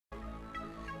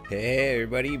Hey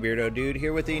everybody, Beardo Dude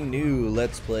here with a new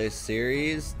Let's Play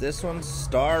series. This one's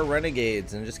Star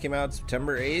Renegades and just came out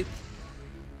September 8th.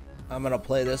 I'm gonna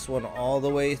play this one all the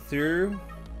way through.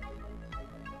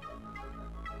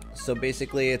 So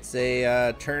basically it's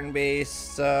a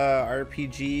turn-based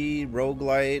RPG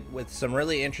roguelite with some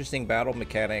really interesting battle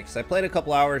mechanics. I played a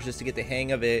couple hours just to get the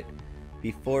hang of it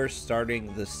before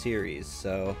starting the series,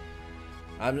 so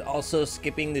I'm also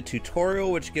skipping the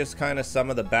tutorial, which gives kind of some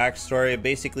of the backstory.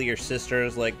 Basically, your sister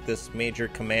is like this major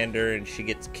commander, and she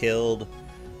gets killed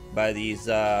by these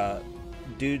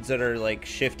dudes that are like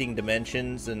shifting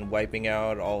dimensions and wiping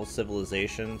out all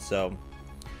civilization. So,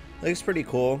 looks pretty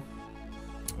cool.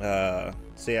 So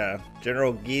yeah,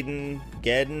 General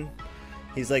Geddon,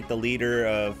 he's like the leader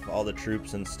of all the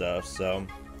troops and stuff. So,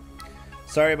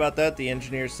 sorry about that. The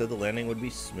engineers said the landing would be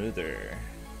smoother.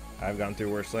 I've gone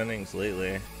through worse landings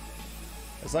lately.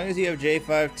 As long as you have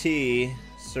J5T,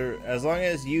 as long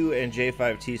as you and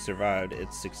J5T survived,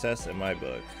 it's success in my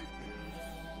book.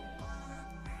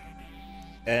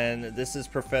 And this is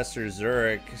Professor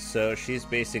Xurx, so she's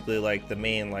basically like the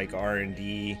main like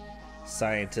R&D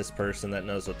scientist person that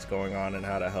knows what's going on and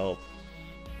how to help.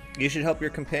 You should help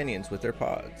your companions with their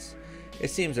pods.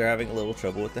 It seems they're having a little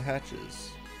trouble with the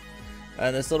hatches.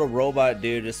 And this little robot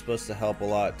dude is supposed to help a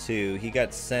lot too. He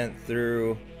got sent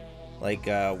through like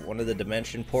one of the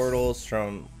dimension portals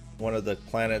from one of the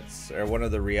planets or one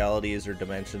of the realities or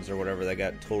dimensions or whatever that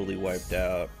got totally wiped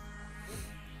out.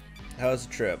 How's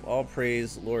the trip? All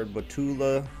praise Lord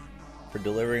Batula for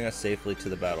delivering us safely to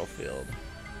the battlefield.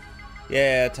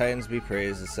 Yeah, Titans be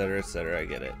praised, etc, etc. I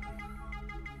get it.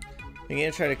 You're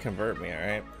gonna try to convert me,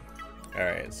 alright?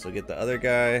 Alright, so get the other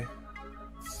guy.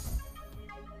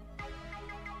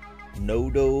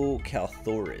 Nodo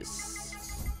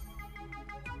Calthoris.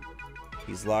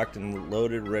 He's locked and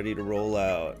loaded, ready to roll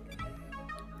out.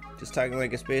 Just talking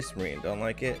like a space marine, don't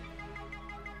like it?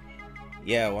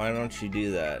 Yeah, why don't you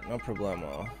do that? No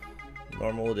problemo.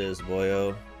 Normal it is,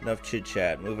 boyo. Enough chit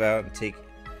chat. Move out and take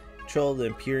control of the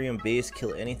Imperium base.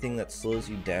 Kill anything that slows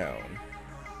you down.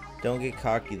 Don't get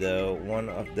cocky though. One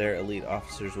of their elite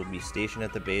officers will be stationed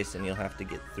at the base and you'll have to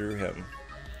get through him.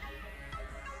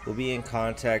 We'll be in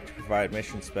contact to provide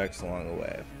mission specs along the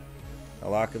way. Now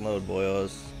lock and load,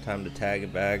 boyos. Time to tag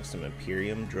and bag some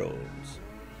Imperium drones.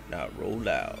 Now roll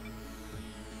out.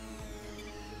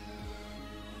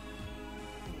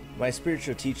 My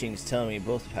spiritual teachings tell me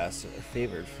both paths are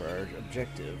favored for our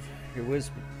objective.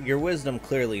 Your wisdom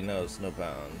clearly knows no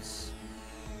bounds.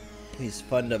 These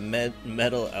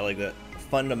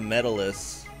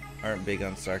fundamentalists aren't big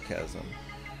on sarcasm.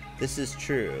 This is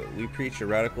true. We preach a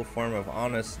radical form of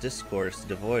honest discourse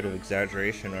devoid of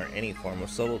exaggeration or any form of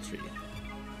subtlety.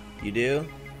 You do?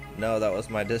 No, that was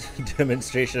my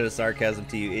demonstration of sarcasm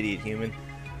to you, idiot human.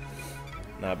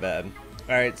 Not bad.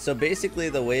 Alright, so basically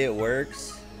the way it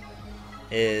works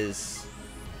is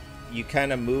you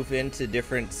kind of move into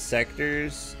different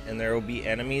sectors and there will be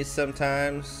enemies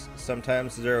sometimes.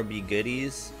 Sometimes there will be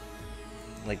goodies.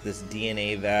 Like this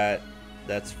DNA vat,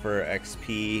 that's for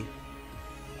XP.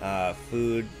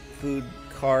 Food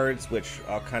cards, which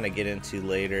I'll kind of get into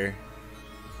later.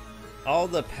 All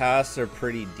the paths are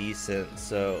pretty decent,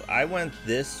 so I went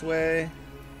this way,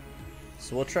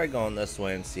 so we'll try going this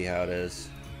way and see how it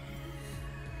is.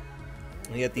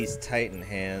 We got these Titan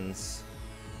hands.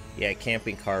 Yeah,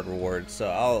 camping card rewards,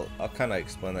 so I'll kind of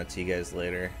explain that to you guys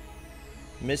later.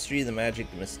 Mystery, the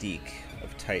magic, the mystique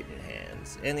of Titan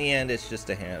hands. In the end, it's just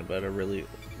a hand, but a really,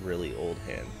 really old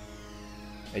hand.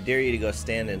 I dare you to go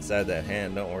stand inside that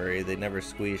hand. Don't worry, they never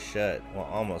squeeze shut. Well,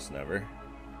 almost never.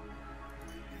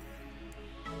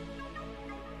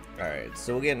 Alright,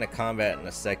 so we'll get into combat in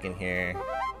a second here.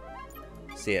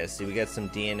 So yeah, see we got some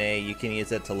DNA. You can use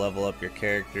that to level up your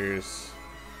characters.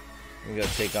 I'm gonna go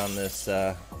take on this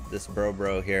this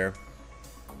bro here.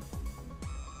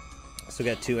 So we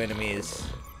got two enemies.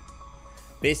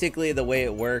 Basically the way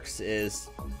it works is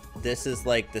this is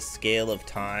like the scale of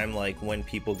time, like when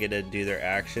people get to do their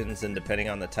actions, and depending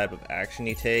on the type of action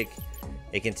you take,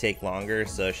 it can take longer.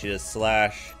 So she does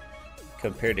slash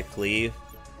compared to cleave.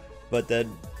 But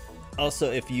then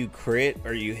also if you crit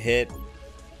or you hit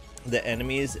the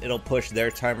enemies, it'll push their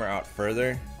timer out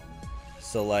further.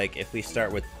 So like if we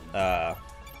start with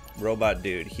robot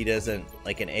dude, he doesn't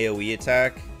like an AoE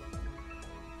attack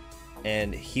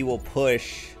and he will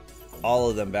push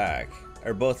all of them back,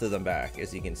 or both of them back,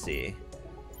 as you can see.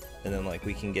 And then like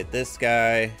we can get this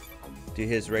guy, do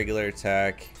his regular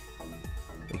attack,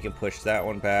 we can push that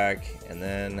one back, and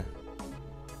then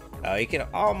you can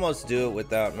almost do it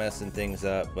without messing things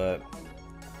up, but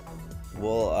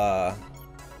we'll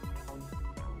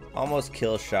almost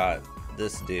kill shot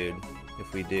this dude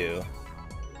if we do.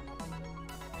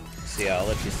 So yeah, I'll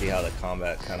let you see how the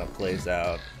combat kind of plays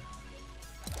out.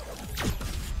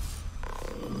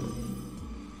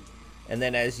 And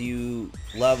then as you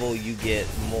level, you get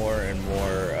more and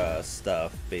more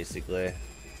stuff, basically.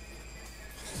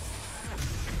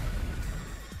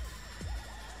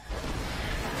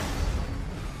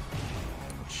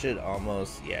 Should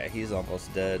almost, yeah, he's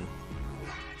almost dead.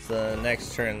 So the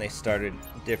next turn they started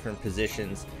different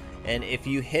positions. And if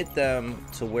you hit them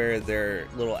to where their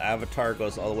little avatar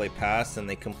goes all the way past, then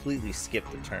they completely skip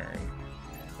the turn.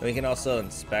 And we can also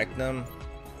inspect them.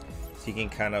 So you can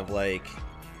kind of like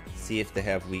see if they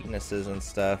have weaknesses and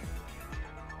stuff.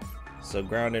 So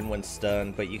grounded when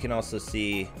stunned, but you can also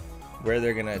see where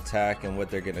they're gonna attack and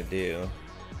what they're gonna do.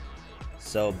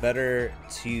 So better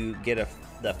to get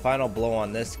the final blow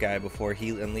on this guy before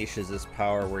he unleashes his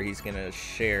power, where he's gonna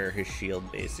share his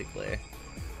shield basically.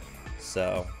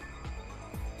 So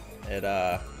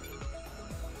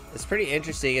it's pretty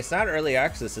interesting. It's not early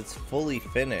access, it's fully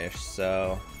finished,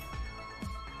 so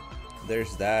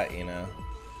there's that, you know.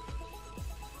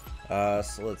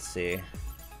 So let's see. You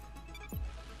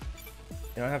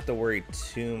don't have to worry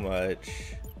too much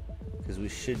because we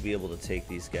should be able to take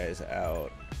these guys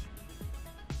out.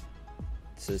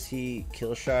 Says he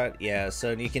kill shot? Yeah,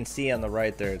 so you can see on the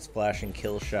right there it's flashing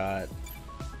kill shot.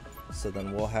 So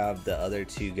then we'll have the other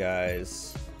two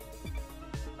guys,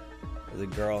 the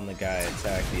girl and the guy,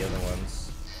 attack the other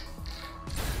ones.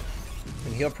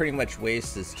 And he'll pretty much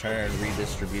waste his turn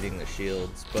redistributing the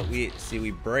shields. But we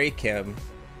break him,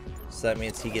 so that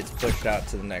means he gets pushed out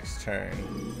to the next turn.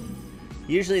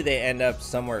 Usually they end up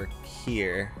somewhere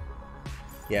here.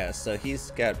 Yeah, so he's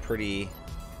got pretty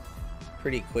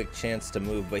quick chance to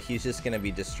move, but he's just gonna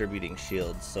be distributing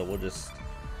shields, so we'll just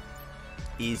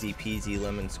easy peasy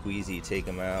lemon squeezy take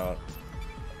him out.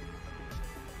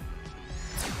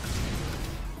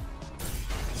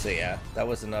 So yeah, that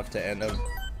was enough to end him.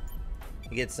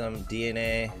 We get some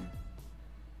DNA.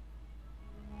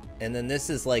 And then this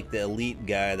is like the elite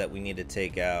guy that we need to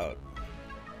take out.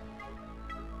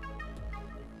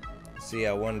 So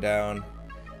yeah, one down.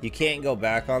 You can't go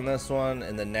back on this one.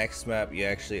 In the next map you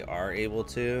actually are able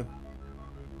to.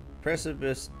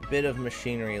 Precipice bit of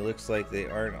machinery. Looks like they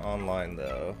aren't online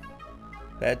though.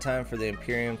 Bad time for the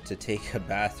Imperium to take a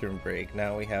bathroom break.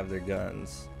 Now we have their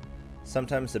guns.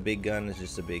 Sometimes the big gun is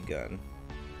just a big gun.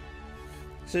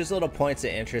 So there's little points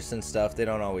of interest and stuff. They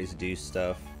don't always do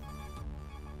stuff.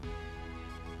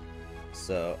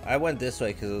 So I went this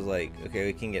way because it was like, okay,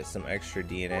 we can get some extra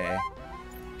DNA.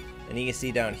 And you can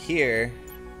see down here,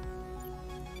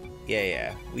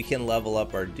 yeah, we can level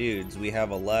up our dudes. We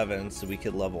have 11, so we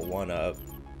could level one up.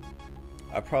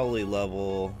 I'll probably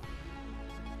level,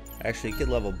 actually you could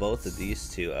level both of these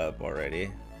two up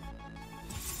already.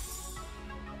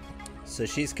 So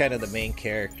she's kind of the main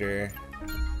character.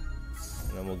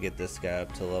 And then we'll get this guy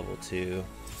up to level 2.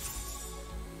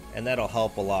 And that'll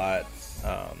help a lot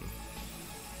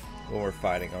when we're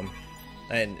fighting them.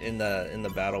 And in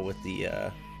the battle with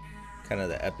the kind of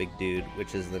the epic dude,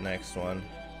 which is the next one.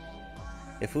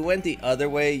 If we went the other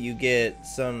way, you get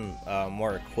some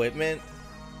more equipment.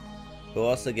 We'll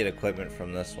also get equipment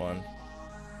from this one.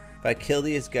 If I kill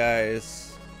these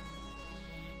guys,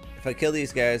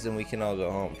 then we can all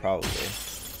go home, probably.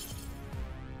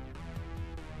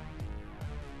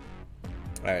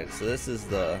 Alright, so this is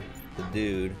the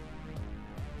dude.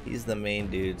 He's the main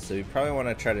dude, so we probably want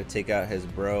to try to take out his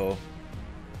bro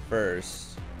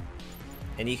first.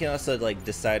 And you can also like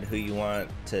decide who you want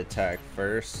to attack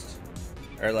first,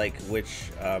 or like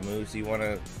which moves you want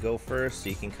to go first, so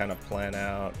you can kind of plan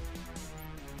out.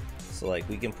 So like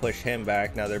we can push him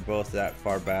back, now they're both that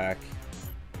far back.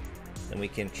 And we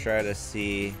can try to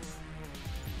see,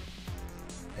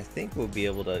 I think we'll be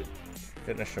able to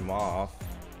finish him off.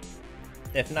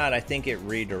 If not, I think it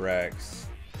redirects.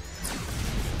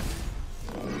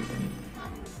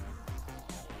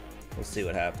 We'll see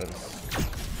what happens.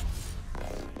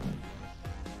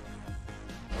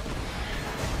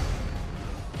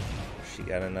 She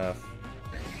got enough.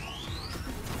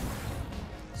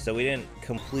 So we didn't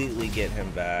completely get him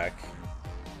back.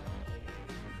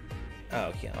 Oh,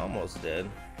 okay, almost did.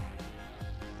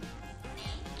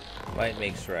 Might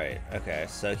makes right. Okay,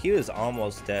 so he was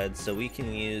almost dead, so we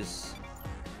can use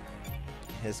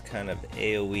his kind of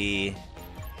AoE.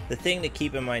 The thing to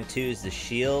keep in mind too is the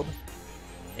shield,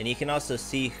 and you can also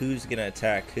see who's gonna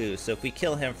attack who. So if we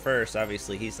kill him first,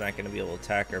 obviously he's not gonna be able to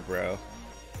attack her bro.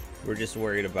 We're just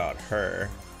worried about her.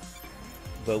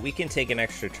 But we can take an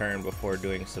extra turn before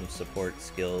doing some support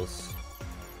skills.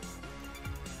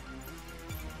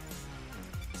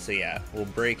 So yeah, we'll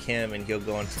break him and he'll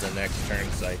go into the next turn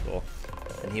cycle.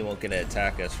 And he won't get to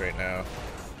attack us right now.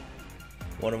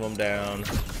 One of them down.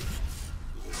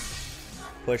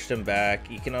 Pushed him back.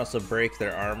 You can also break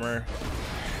their armor.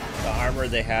 The armor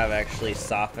they have actually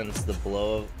softens the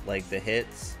blow, like the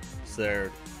hits. So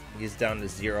he's down to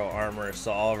 0 armor,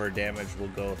 so all of our damage will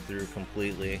go through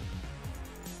completely.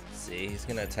 Let's see, he's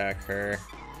gonna attack her.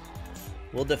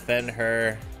 We'll defend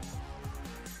her.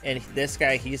 And this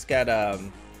guy, he's got a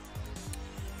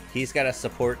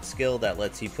support skill that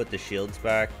lets you put the shields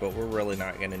back, but we're really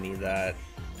not gonna need that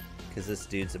because this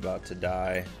dude's about to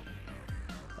die.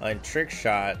 And trick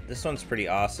shot, this one's pretty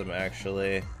awesome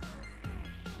actually.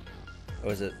 What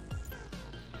was it?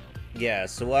 Yeah,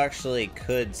 so we'll actually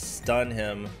could stun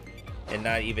him and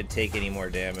not even take any more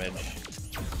damage.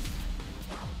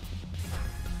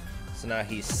 So now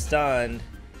he's stunned,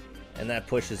 and that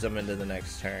pushes him into the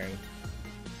next turn.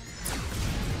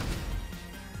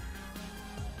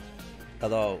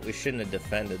 Although we shouldn't have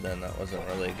defended then, that wasn't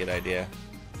really a good idea.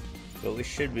 But we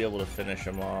should be able to finish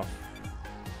him off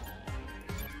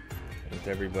with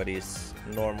everybody's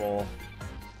normal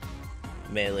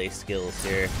melee skills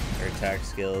here, or attack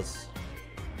skills.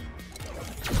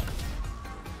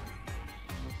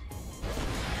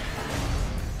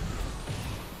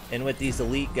 And with these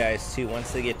elite guys too,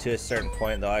 once they get to a certain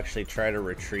point, they'll actually try to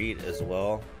retreat as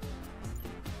well.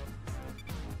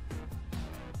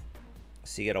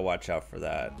 So you gotta watch out for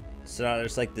that. So now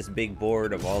there's like this big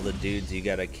board of all the dudes you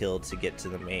gotta kill to get to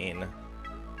the main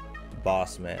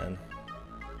boss man.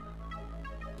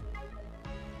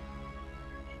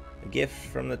 A gift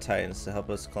from the Titans to help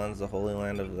us cleanse the Holy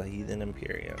Land of the Heathen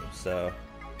Imperium. So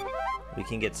we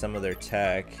can get some of their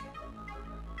tech.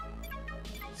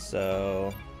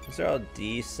 So these are all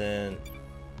decent.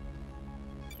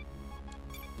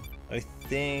 I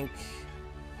think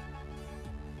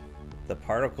the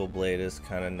particle blade is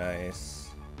kind of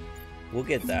nice. We'll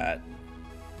get that.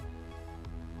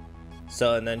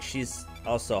 So, and then she's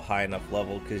also high enough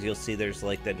level because you'll see there's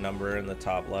like that number in the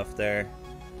top left there.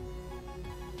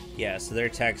 Yeah, so their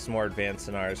attack's more advanced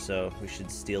than ours, so we should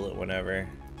steal it whenever.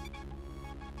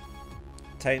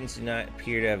 Titans do not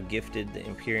appear to have gifted the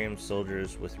Imperium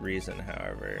soldiers with reason,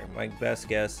 however. My best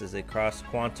guess is a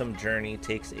cross-quantum journey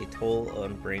takes a toll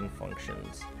on brain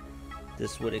functions.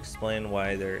 This would explain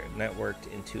why they're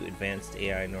networked into advanced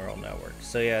AI neural networks.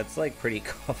 So yeah, it's like pretty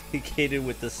complicated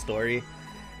with the story.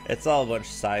 It's all a bunch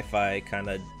of sci-fi kind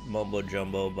of mumbo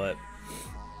jumbo, but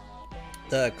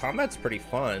the combat's pretty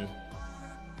fun.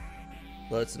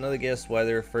 Well, it's another guess why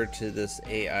they refer to this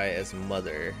AI as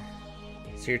Mother.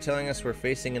 So you're telling us we're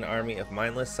facing an army of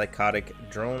mindless, psychotic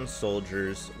drone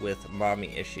soldiers with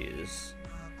mommy issues,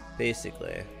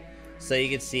 basically. So you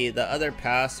can see the other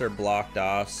paths are blocked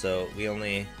off, so we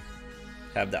only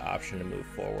have the option to move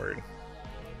forward.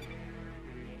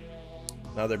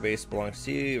 Another base belongs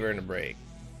to you, we're in a break.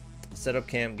 Set up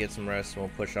camp, get some rest, and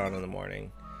we'll push on in the morning.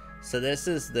 So this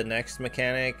is the next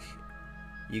mechanic.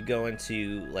 You go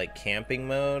into like camping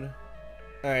mode.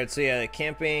 Alright, so yeah,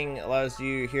 camping allows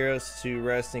you heroes to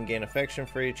rest and gain affection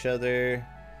for each other.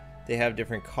 They have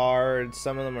different cards.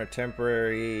 Some of them are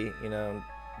temporary, you know.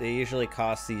 They usually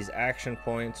cost these action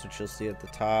points, which you'll see at the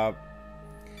top.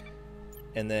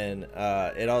 And then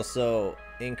it also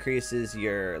increases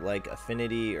your like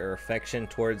affinity or affection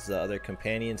towards the other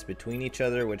companions between each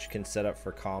other, which can set up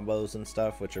for combos and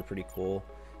stuff, which are pretty cool.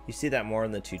 You see that more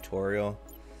in the tutorial.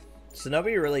 So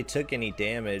nobody really took any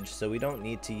damage, so we don't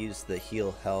need to use the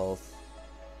heal health.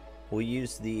 We'll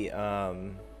use the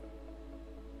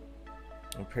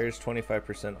repairs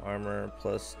 25% armor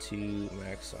plus 2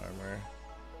 max armor.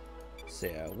 So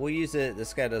yeah, we'll use it.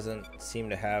 This guy doesn't seem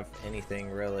to have anything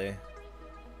really,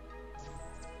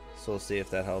 so we'll see if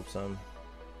that helps him.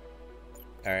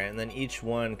 Alright, and then each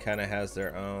one kind of has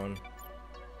their own.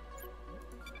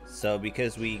 So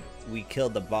because we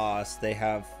killed the boss, they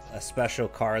have a special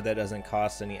card that doesn't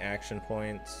cost any action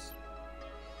points.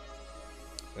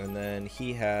 And then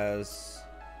he has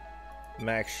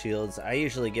max shields. I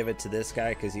usually give it to this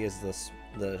guy because he has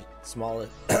the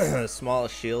smallest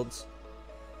smallest shields.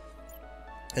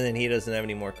 And then he doesn't have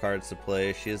any more cards to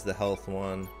play. She has the health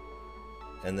one.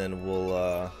 And then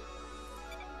we'll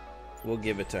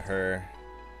give it to her.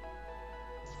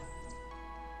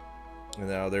 And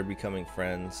now they're becoming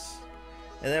friends.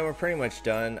 And then we're pretty much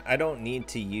done. I don't need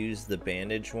to use the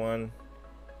bandage one.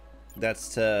 That's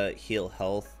to heal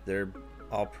health. They're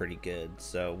all pretty good.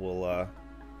 So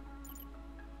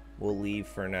we'll leave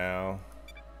for now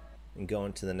and go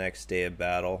into the next day of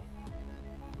battle.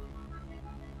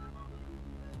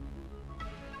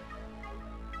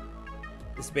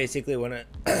 This is basically when it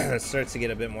starts to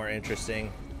get a bit more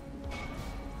interesting.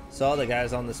 So all the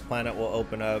guys on this planet will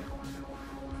open up,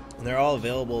 and they're all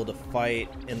available to fight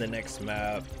in the next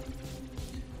map.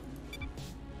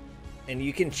 And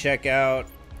you can check out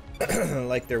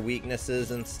like their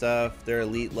weaknesses and stuff. Their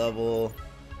elite level,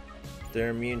 they're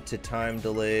immune to time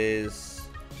delays,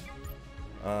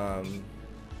 and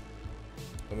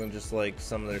then just like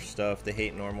some of their stuff, they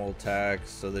hate normal attacks,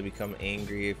 so they become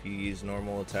angry if you use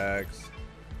normal attacks.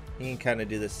 You can kind of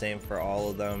do the same for all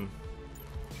of them.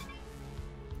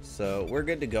 So we're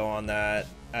good to go on that.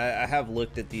 I have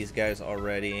looked at these guys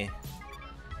already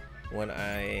when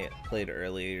I played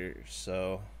earlier,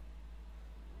 so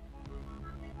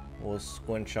we'll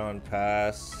squinch on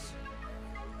past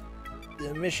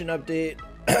the mission update.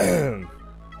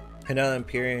 And now the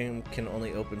Imperium can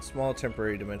only open small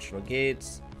temporary dimensional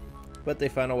gates, but they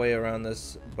found a way around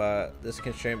this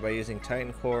constraint by using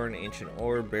Titan core, an ancient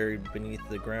ore buried beneath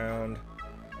the ground.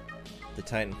 The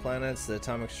Titan planets, the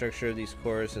atomic structure of these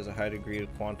cores has a high degree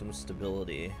of quantum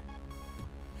stability.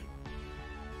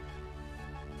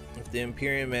 If the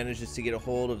Imperium manages to get a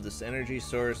hold of this energy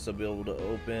source, they'll be able to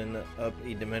open up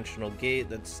a dimensional gate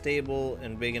that's stable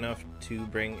and big enough to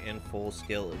bring in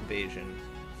full-scale invasion.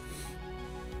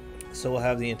 So we'll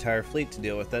have the entire fleet to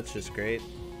deal with. That's just great.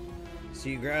 So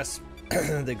you grasp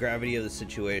the gravity of the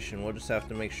situation. We'll just have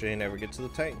to make sure you never get to the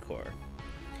Titan core.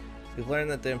 We've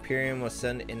learned that the Imperium will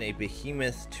send in a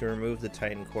behemoth to remove the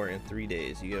Titan core in 3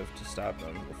 days. You have to stop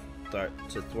them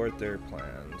to thwart their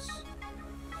plans.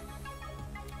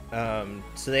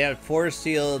 So they have force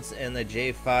fields, and the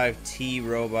J5T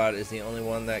robot is the only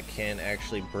one that can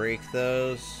actually break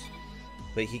those,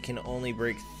 but he can only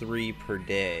break 3 per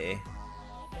day.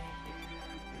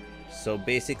 So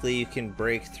basically you can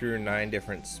break through 9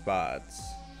 different spots,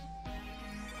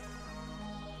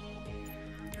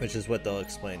 which is what they'll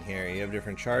explain here. You have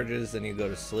different charges, then you go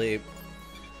to sleep.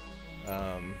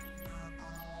 We'll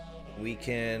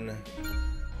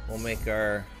make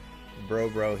our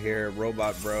bro here,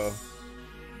 robot bro,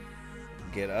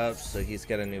 get up, so he's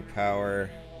got a new power.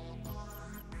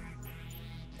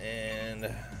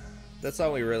 And that's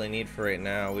all we really need for right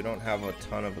now. We don't have a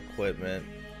ton of equipment.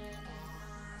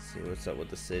 Let's see what's up with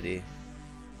the city.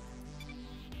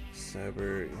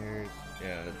 Cyber here,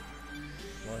 yeah,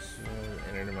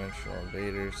 interdimensional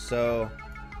invaders. So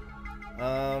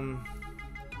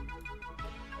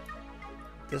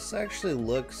this actually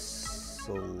looks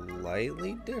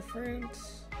slightly different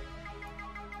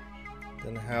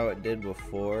than how it did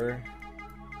before.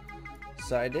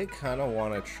 So I did kind of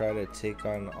want to try to take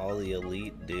on all the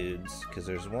elite dudes, because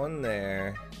there's one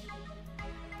there.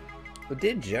 It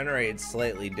did generate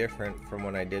slightly different from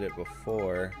when I did it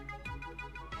before.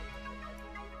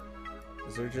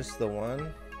 Is there just the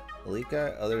one elite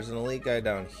guy? Oh, there's an elite guy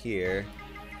down here.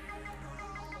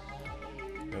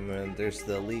 And then there's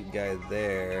the elite guy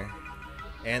there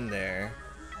and there.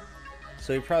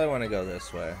 So we probably want to go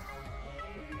this way.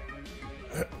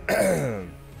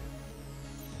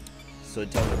 So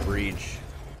tell them to breach.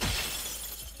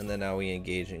 And then now we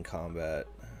engage in combat.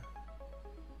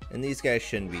 And these guys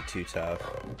shouldn't be too tough.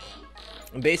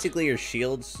 And basically your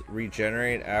shields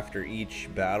regenerate after each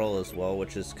battle as well,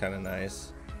 which is kind of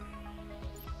nice.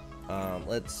 I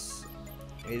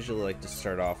usually like to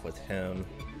start off with him,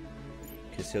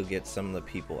 because he'll get some of the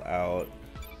people out.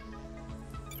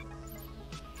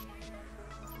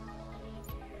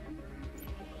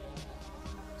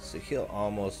 So he'll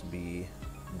almost be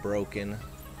broken.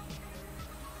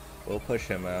 We'll push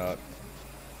him out.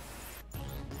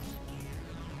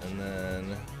 And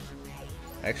then,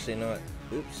 actually, you know what?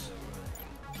 Oops.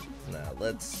 Now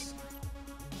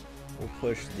we'll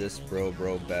push this bro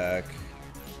back,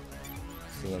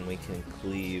 so then we can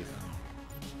cleave,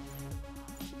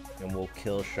 and we'll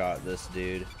kill shot this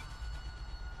dude.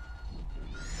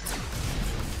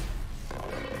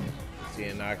 See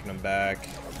it knocking him back.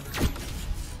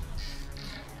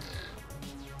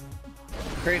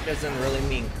 Crit doesn't really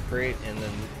mean crit, and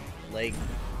then like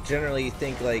generally you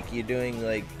think like you're doing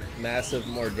like massive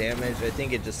more damage. I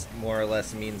think it just more or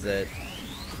less means that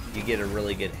you get a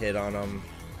really good hit on them.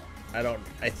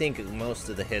 I think most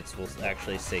of the hits will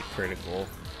actually say critical.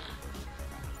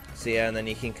 So yeah, and then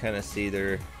you can kind of see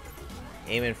they're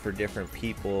aiming for different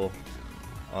people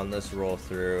on this roll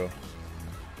through.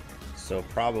 So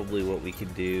probably what we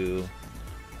could do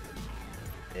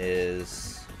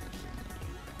is,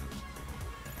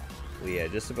 well, yeah,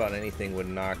 just about anything would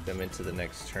knock them into the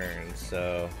next turn.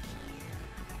 So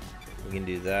we can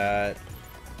do that.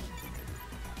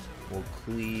 We'll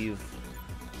cleave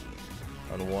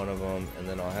on one of them, and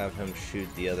then I'll have him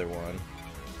shoot the other one.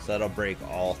 So that'll break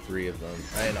all 3 of them,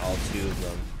 and all 2 of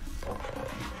them.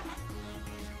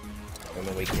 And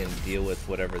then we can deal with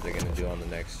whatever they're going to do on the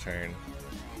next turn.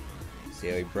 See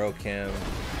how he broke him.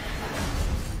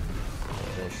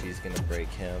 And then she's going to break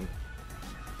him.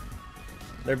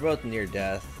 They're both near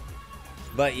death.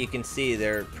 But you can see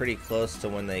they're pretty close to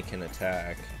when they can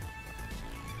attack.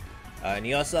 And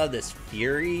you also have this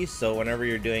Fury, so whenever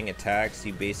you're doing attacks,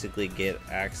 you basically get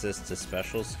access to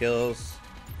special skills.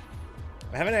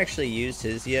 I haven't actually used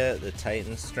his yet, the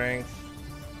Titan Strength.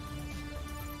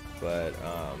 But,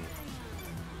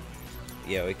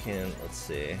 yeah, we can, let's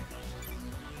see.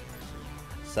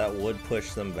 So that would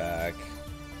push them back.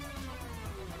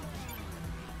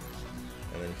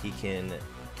 And then he can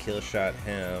kill shot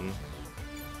him.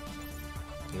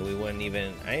 And we wouldn't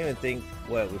even, I didn't even think,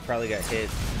 what, we probably got hit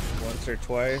once or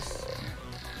twice.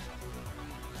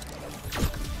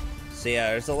 So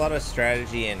yeah, there's a lot of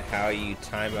strategy in how you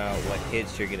time out what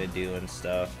hits you're gonna do and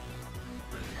stuff.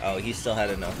 Oh, he still had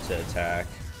enough to attack.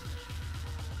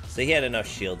 So he had enough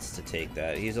shields to take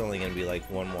that. He's only gonna be like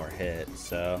one more hit,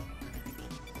 so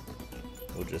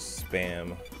we'll just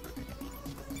spam.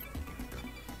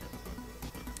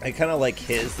 I kind of like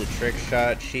the trick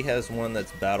shot. She has one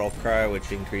that's battle cry,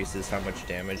 which increases how much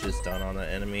damage is done on an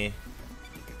enemy.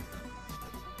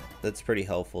 That's pretty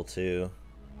helpful too.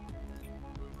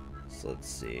 So let's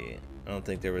see. I don't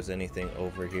think there was anything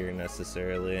over here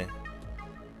necessarily.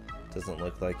 Doesn't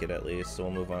look like it at least, so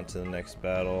we'll move on to the next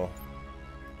battle.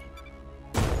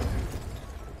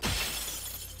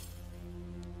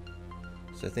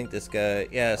 So I think this guy,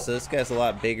 yeah, so this guy's a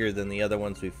lot bigger than the other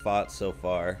ones we've fought so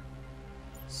far.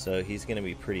 So he's gonna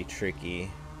be pretty tricky.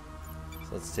 So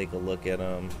let's take a look at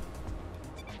him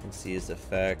and see his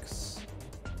effects.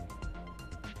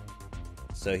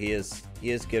 So he has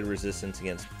good resistance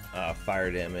against fire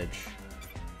damage.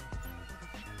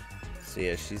 So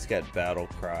yeah, she's got battle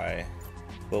cry,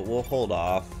 but we'll hold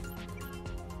off.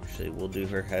 Actually, we'll do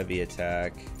her heavy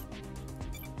attack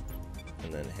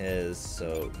and then his.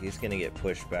 So he's gonna get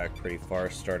pushed back pretty far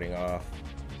starting off.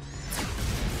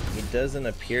 He doesn't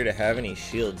appear to have any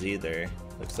shields either.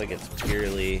 Looks like it's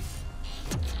purely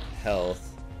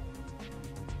health.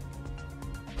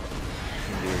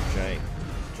 Can do her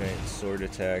giant sword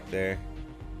attack there.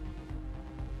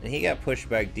 And he got pushed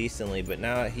back decently, but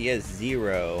now he has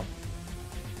 0.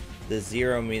 The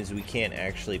 0 means we can't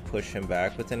actually push him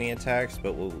back with any attacks,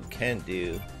 but what we can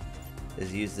do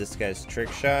is use this guy's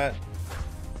trick shot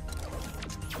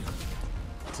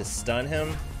to stun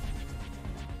him.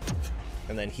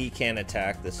 And then he can't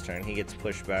attack this turn. He gets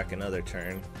pushed back another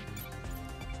turn.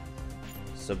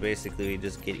 So basically we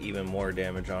just get even more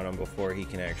damage on him before he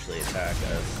can actually attack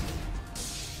us.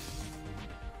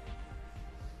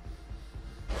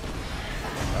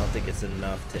 I don't think it's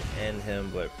enough to end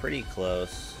him, but pretty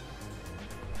close.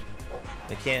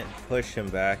 We can't push him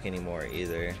back anymore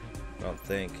either, I don't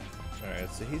think.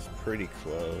 Alright, so he's pretty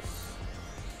close.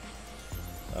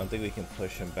 I don't think we can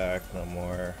push him back no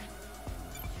more.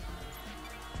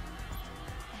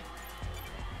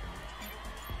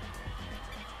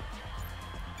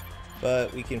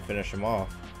 But we can finish him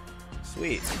off.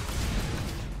 Sweet.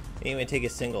 Didn't even take a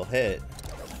single hit.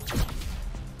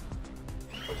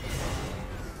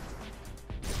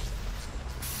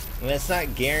 And it's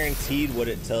not guaranteed what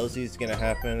it tells you is gonna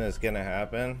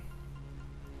happen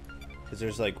because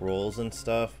there's like rolls and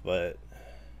stuff, but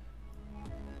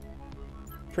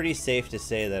pretty safe to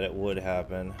say that it would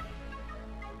happen.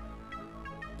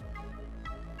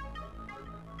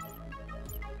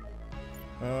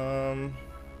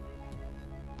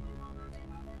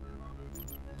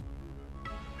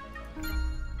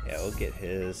 Yeah, we'll get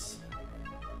his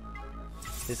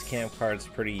camp card's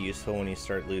pretty useful when you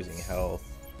start losing health.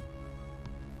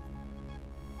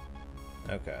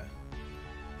 Okay.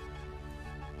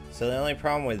 So the only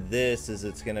problem with this is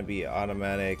it's gonna be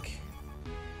automatic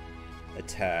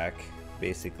attack,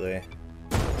 basically.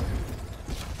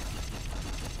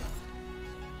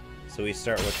 So we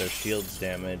start with their shields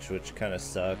damage, which kind of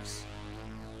sucks.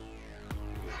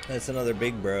 That's another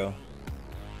big bro.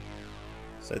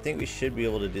 So I think we should be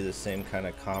able to do the same kind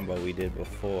of combo we did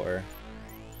before.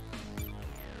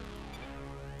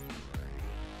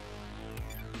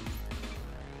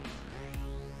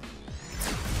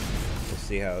 We'll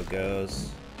see how it goes.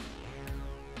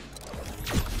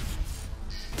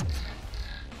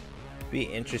 Be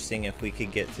interesting if we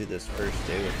could get through this first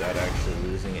day without actually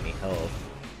losing any health.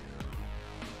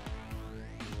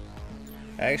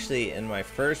 Actually, in my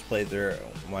first playthrough,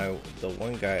 the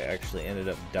one guy actually ended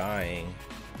up dying,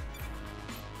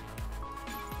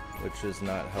 which was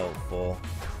not helpful.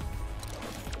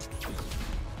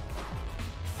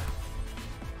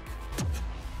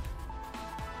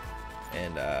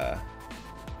 And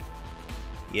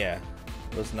yeah,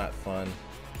 was not fun.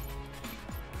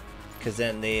 Cause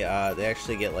then they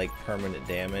actually get like permanent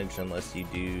damage unless you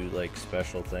do like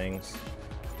special things.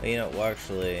 But, you know, well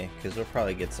actually, cause we'll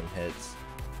probably get some hits.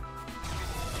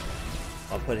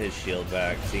 I'll put his shield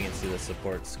back so you can see the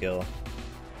support skill.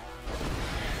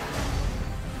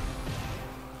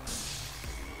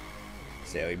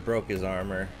 See how he broke his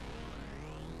armor.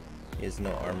 He has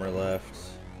no armor left.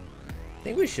 I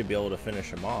think we should be able to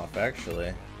finish him off,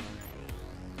 actually.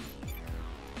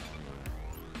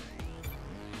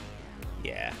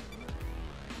 Yeah.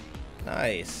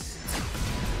 Nice.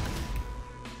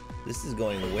 This is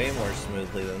going way more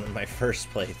smoothly than my first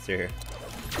playthrough.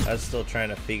 I was still trying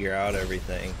to figure out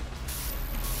everything.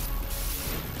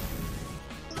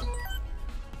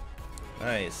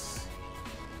 Nice.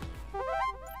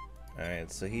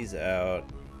 Alright, so he's out.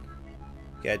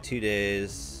 Got 2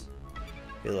 days.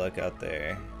 Good luck out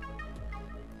there.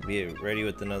 Be ready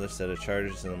with another set of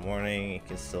charges in the morning. You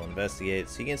can still investigate.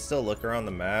 So you can still look around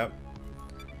the map.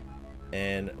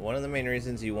 And one of the main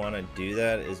reasons you want to do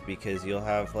that is because you'll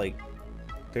have like,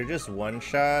 they're just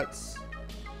one-shots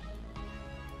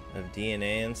of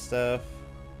DNA and stuff,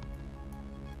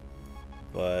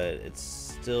 but it's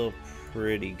still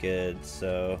pretty good.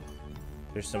 So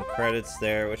there's some credits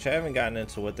there, which I haven't gotten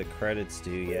into what the credits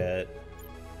do yet.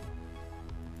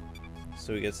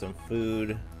 So we get some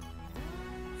food.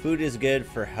 Food is good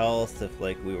for health if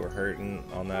like we were hurting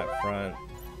on that front.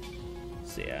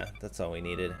 So yeah, that's all we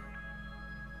needed.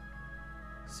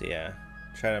 So yeah,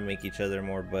 try to make each other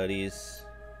more buddies.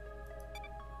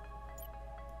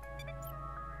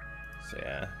 So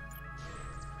yeah,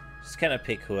 just kind of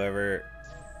pick whoever.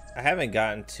 I haven't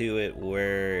gotten to it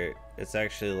where it's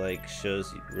actually like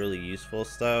shows really useful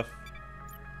stuff.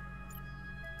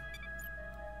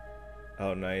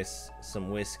 Oh nice, some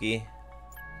whiskey.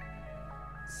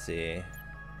 Let's see,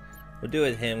 we'll do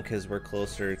it with him because we're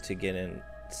closer to getting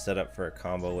set up for a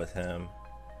combo with him.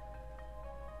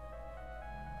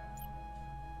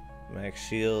 Max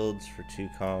shields for 2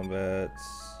 combats.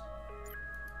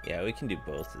 Yeah, we can do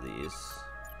both of these.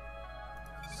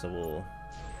 So we'll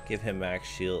give him max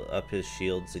shield, up his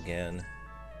shields again.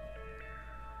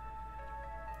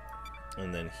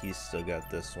 And then he's still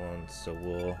got this one, so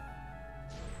we'll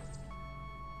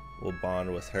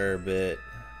bond with her a bit.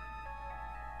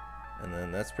 And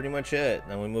then that's pretty much it.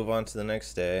 Then we move on to the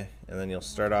next day, and then you'll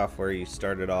start off where you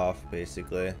started off,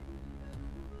 basically.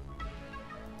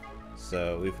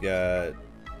 So we've got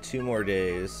 2 more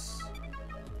days.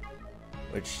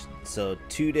 So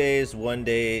 2 days, 1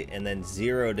 day, and then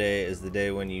 0 day is the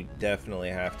day when you definitely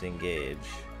have to engage.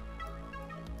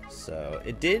 So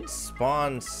it did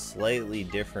spawn slightly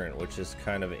different, which is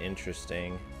kind of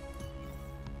interesting.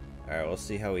 Alright, we'll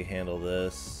see how we handle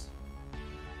this.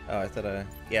 Oh, I thought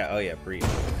yeah, oh yeah, breach.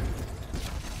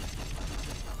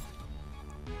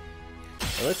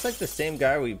 It looks like the same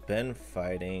guy we've been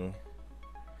fighting.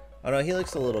 Oh no, he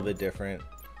looks a little bit different.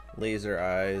 Laser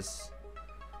eyes.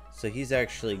 So he's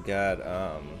actually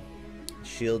got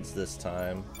shields this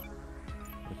time.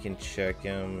 We can check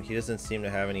him. He doesn't seem to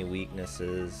have any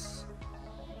weaknesses.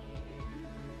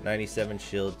 97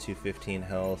 shield, 215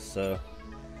 health, so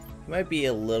he might be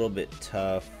a little bit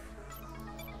tough.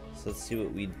 So let's see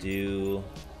what we do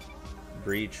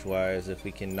breach wise, if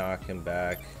we can knock him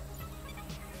back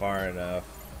far enough.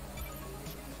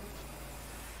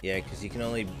 Yeah, because you can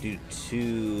only do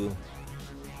 2.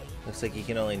 Looks like you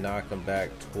can only knock him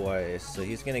back twice, so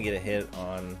he's gonna get a hit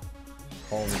on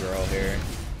homegirl here.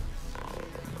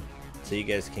 So you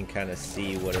guys can kind of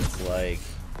see what it's like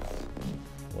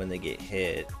when they get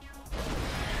hit.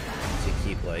 To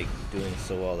keep like doing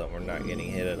so well that we're not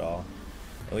getting hit at all.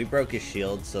 And we broke his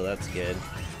shield, so that's good.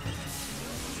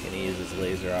 He's gonna use his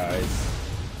laser eyes.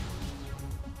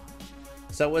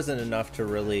 So that wasn't enough to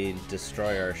really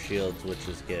destroy our shields, which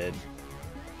is good.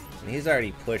 And he's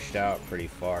already pushed out pretty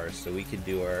far, so we could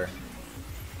do our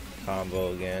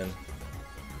combo again.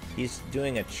 He's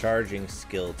doing a charging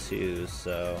skill too,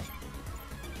 so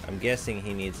I'm guessing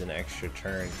he needs an extra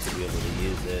turn to be able to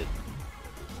use it.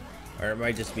 Or it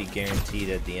might just be guaranteed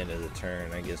at the end of the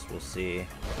turn. I guess we'll see.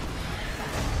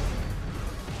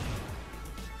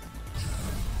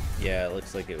 Yeah, it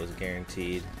looks like it was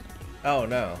guaranteed. Oh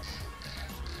no.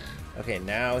 Okay,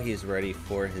 now he's ready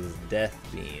for his death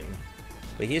beam.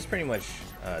 But he's pretty much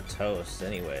toast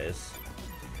anyways.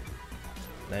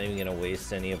 Not even gonna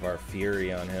waste any of our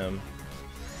fury on him.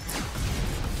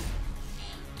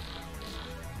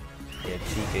 Yeah,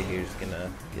 Chica here's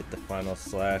gonna get the final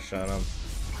slash on him.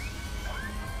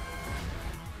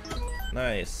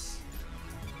 Nice.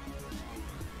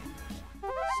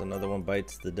 So another one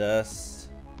bites the dust.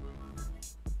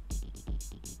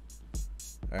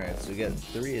 Alright, so we got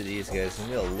 3 of these guys. It's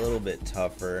gonna be a little bit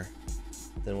tougher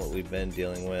than what we've been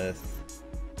dealing with.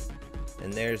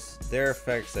 And their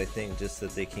effects, I think, just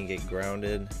that they can get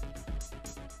grounded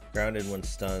when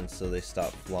stunned, so they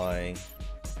stop flying.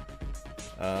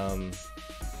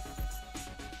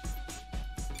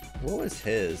 What was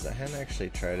his? I hadn't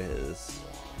actually tried his.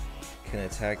 Can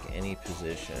attack any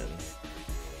position.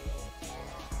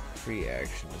 Free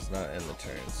action is not in the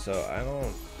turn, so I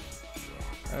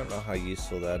don't know how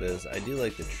useful that is. I do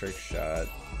like the trick shot.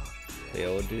 Yeah,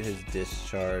 we'll do his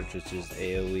discharge, which is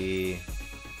AoE.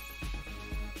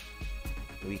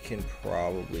 We can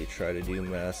probably try to do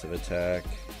massive attack.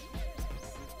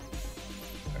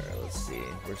 Alright, let's see.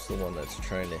 Where's the one that's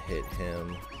trying to hit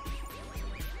him?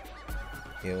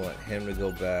 You want him to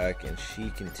go back and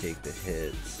she can take the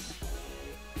hits.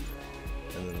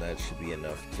 And then that should be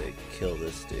enough to kill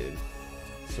this dude.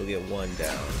 So we'll get 1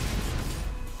 down.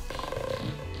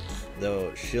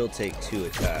 Though she'll take 2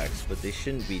 attacks, but they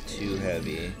shouldn't be too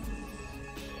heavy.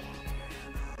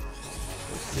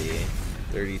 Let's see.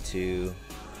 32.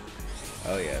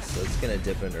 Oh yeah, so it's gonna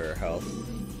dip into her health.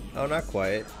 Oh, not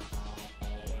quite.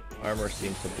 Armor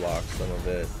seemed to block some of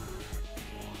it.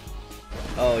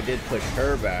 Oh, it did push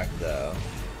her back though.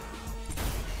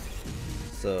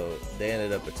 So they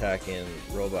ended up attacking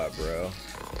Robot Bro.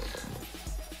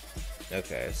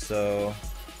 Okay, so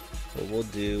what we'll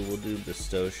do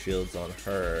bestow shields on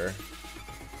her.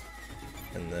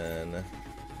 And then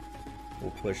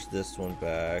we'll push this one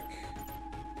back.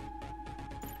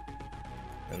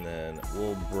 And then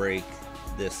we'll break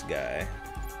this guy.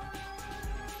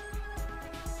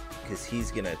 Because he's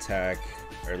gonna attack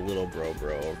our little bro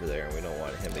over there, and we don't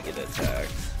want him to get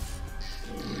attacked.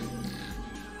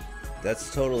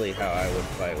 That's totally how I would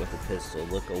fight with a pistol.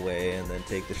 Look away and then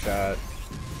take the shot.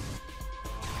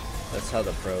 That's how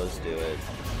the pros do it.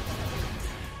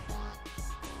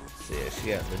 So yeah, she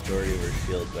got majority of her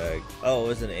shield back. Oh, it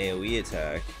was an AoE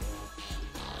attack.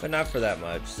 But not for that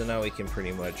much, so now we can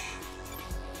pretty much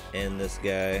end this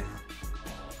guy.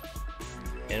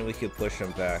 And we could push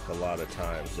him back a lot of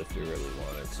times if we really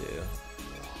wanted to.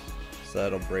 So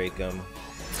that'll break him.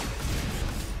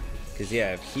 Because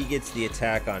yeah, if he gets the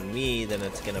attack on me, then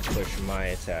it's going to push my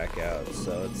attack out.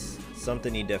 So it's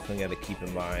something you definitely got to keep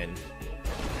in mind.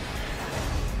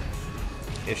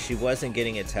 If she wasn't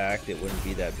getting attacked, it wouldn't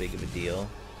be that big of a deal.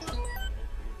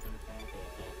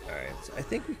 Alright, so I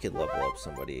think we could level up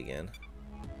somebody again.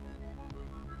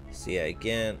 So yeah,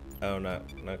 again, oh, not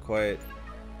quite.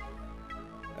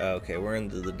 Okay, we're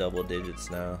into the double digits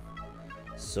now.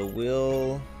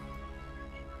 So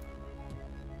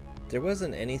there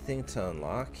wasn't anything to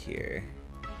unlock here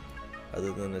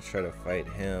other than to try to fight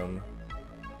him.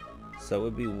 So it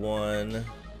would be 1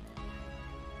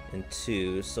 and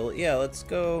 2. So yeah, let's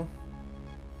go.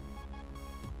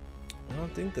 I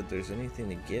don't think that there's anything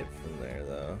to get from there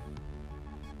though.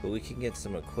 But we can get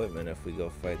some equipment if we go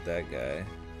fight that guy.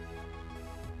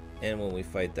 And when we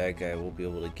fight that guy, we'll be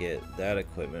able to get that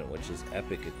equipment, which is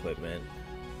epic equipment.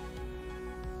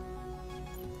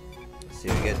 See,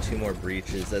 we get 2 more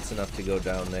breaches. That's enough to go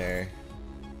down there.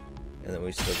 And then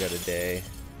we still got a day.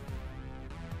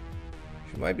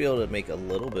 We might be able to make a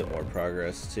little bit more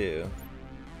progress too.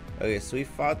 Okay, so we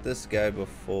fought this guy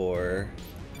before.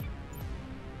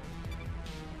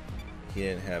 He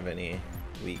didn't have any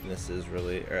weaknesses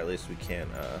really, or at least we can't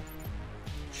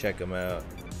check him out.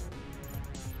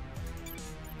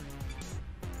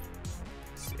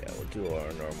 So yeah, we'll do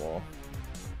our normal.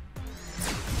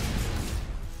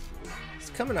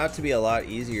 It's coming out to be a lot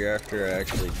easier after I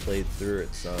actually played through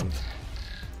it some.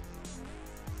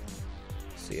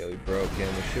 So yeah, we broke him.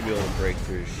 We should be able to break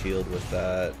through his shield with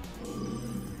that.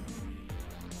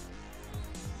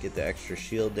 Get the extra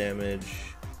shield damage.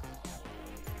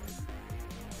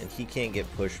 And he can't get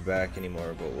pushed back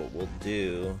anymore, but what we'll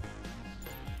do,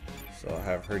 so I'll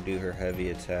have her do her heavy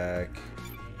attack.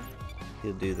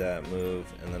 He'll do that move,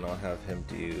 and then I'll have him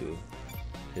do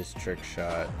his trick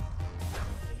shot.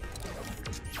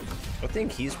 I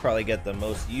think he's probably got the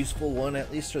most useful one,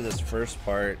 at least for this first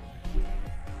part.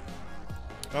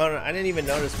 Oh, no, I didn't even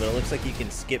notice, but it looks like you can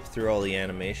skip through all the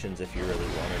animations if you really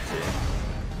wanted to.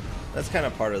 That's kind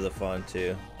of part of the fun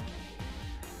too.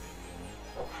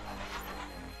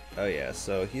 Oh yeah,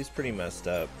 so he's pretty messed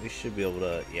up. We should be able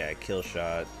to, yeah, kill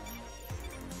shot.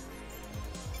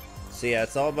 So yeah,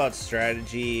 it's all about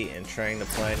strategy and trying to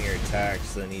plan your attacks,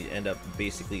 so then you end up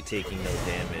basically taking no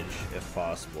damage if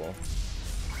possible.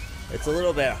 It's a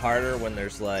little bit harder when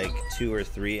there's like 2 or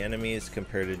 3 enemies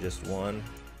compared to just 1.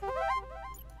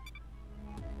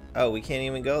 Oh, we can't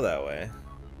even go that way.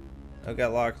 I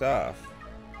got locked off.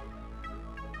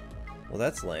 Well,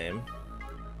 that's lame.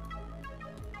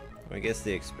 I guess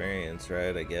the experience,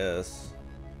 right? I guess.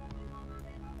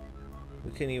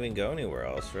 We couldn't even go anywhere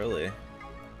else, really.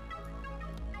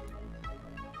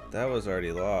 That was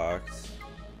already locked.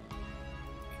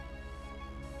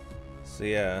 So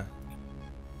yeah.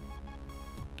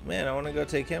 Man, I want to go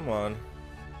take him on.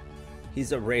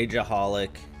 He's a rageaholic.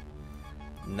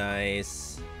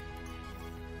 Nice.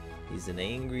 He's an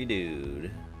angry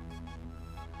dude.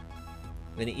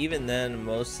 And even then,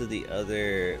 most of the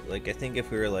other, like, I think if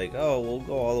we were like, oh, we'll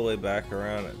go all the way back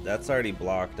around, that's already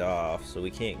blocked off, so we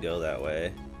can't go that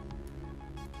way.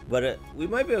 But we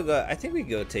might be able to go, I think we can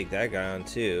go take that guy on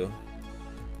too.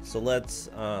 So let's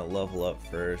level up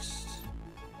first.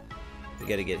 We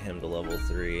gotta get him to level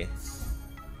 3.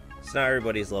 So now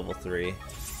everybody's level 3.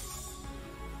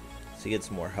 So he gets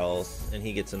more health, and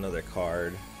he gets another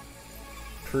card.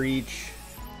 Preach.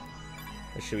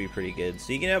 That should be pretty good.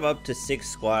 So you can have up to 6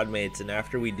 squad mates, and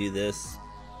after we do this,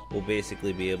 we'll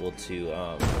basically be able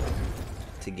to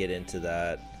get into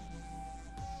that.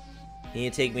 Can you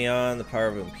take me on? The power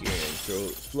of Imperium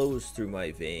flows through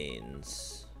my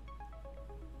veins.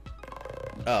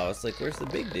 Oh, it's like, where's the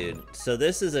big dude? So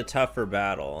this is a tougher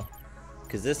battle,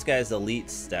 because this guy's elite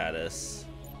status.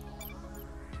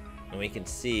 And we can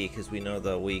see, because we know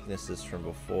the weaknesses from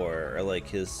before, or like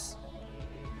his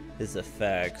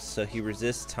effects. So he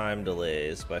resists time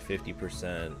delays by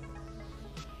 50%.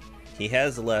 He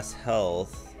has less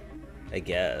health, I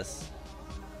guess.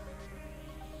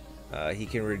 He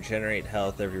can regenerate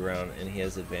health every round, and he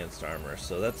has advanced armor.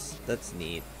 So that's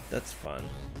neat. That's fun.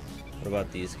 What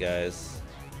about these guys?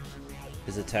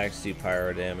 His attacks do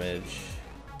pyro damage.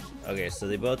 Okay, so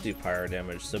they both do pyro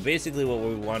damage. So basically what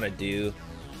we want to do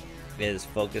is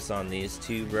focus on these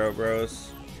two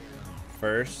bros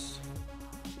first.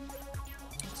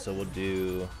 So we'll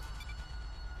do...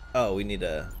 Oh, we need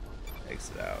to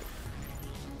exit out.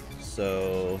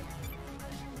 So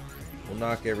we'll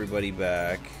knock everybody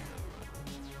back.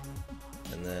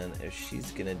 And then if she's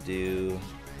gonna do...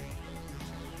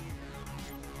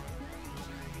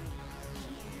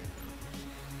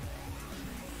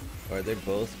 Or they're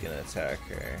both gonna attack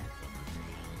her.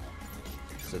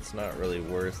 So it's not really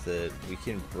worth it. We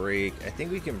can break... I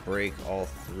think we can break all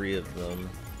 3 of them.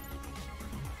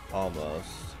 Almost.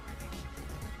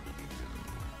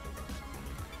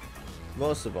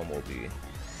 Most of them will be.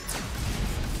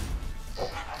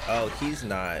 Oh, he's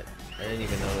not. I didn't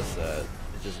even notice that.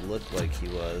 It just looked like he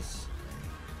was.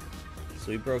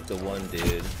 So we broke the one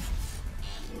dude.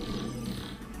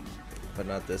 But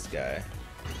not this guy.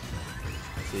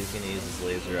 So he's gonna use his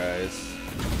laser eyes.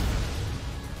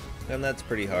 And that's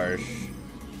pretty harsh.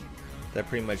 That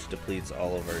pretty much depletes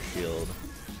all of our shield.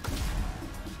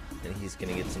 And he's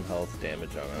gonna get some health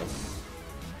damage on us.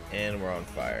 And we're on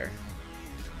fire.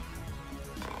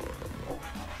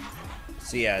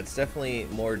 So yeah, it's definitely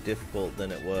more difficult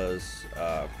than it was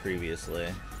previously.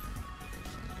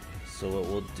 So what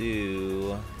we'll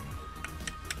do...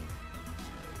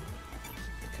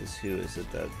 Because who is it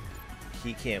that...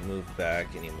 He can't move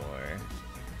back anymore.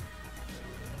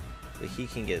 But he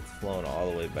can get flown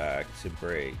all the way back to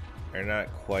break. Or not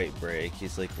quite break,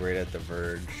 he's like right at the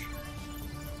verge.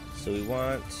 So we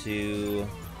want to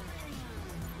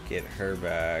get her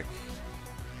back.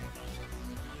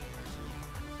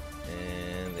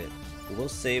 And we'll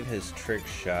save his trick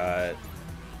shot.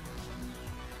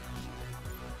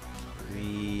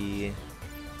 I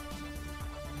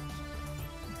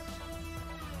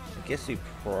guess we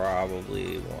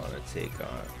probably want to take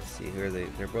on... Let's see, who are they?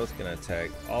 They're both going to attack.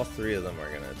 All 3 of them are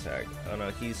going to attack. Oh no,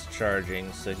 he's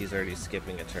charging, so he's already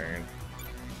skipping a turn.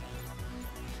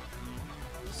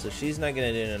 So she's not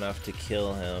going to do enough to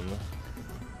kill him.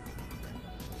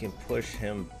 We can push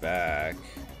him back.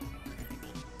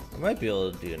 I might be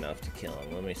able to do enough to kill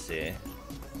him. Let me see.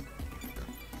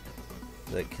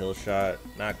 That kill shot?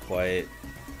 Not quite.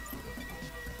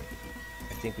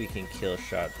 I think we can kill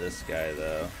shot this guy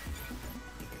though.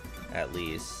 At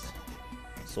least.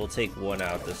 So we'll take 1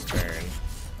 out this turn.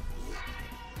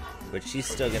 But she's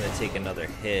still gonna take another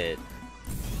hit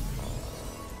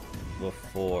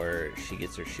before she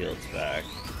gets her shields back.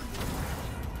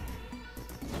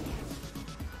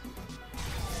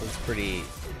 So it's pretty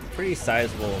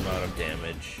sizable amount of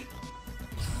damage.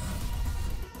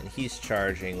 And he's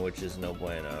charging, which is no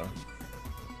bueno.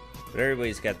 But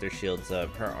everybody's got their shields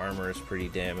up. Her armor is pretty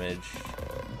damaged.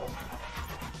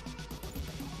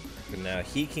 But now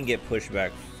he can get pushed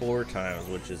back 4 times,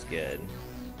 which is good.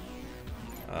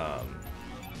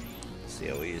 See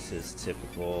how we use his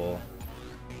typical...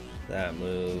 That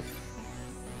move.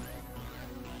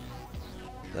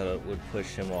 That would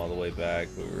push him all the way back,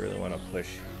 but we really want to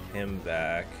push him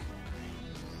back.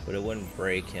 but it wouldn't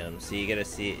break him. So you gotta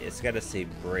see, it's gotta say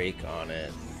break on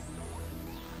it.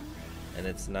 And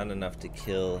it's not enough to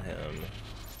kill him.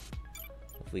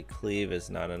 If we cleave, it's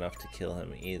not enough to kill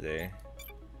him either.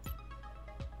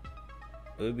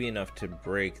 It would be enough to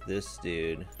break this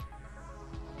dude.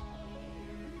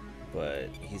 But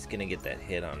he's gonna get that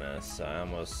hit on us, so I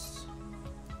almost...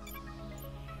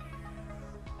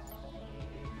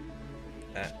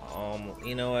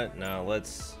 you know what? No,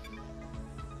 let's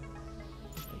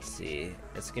see.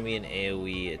 It's gonna be an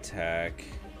AoE attack.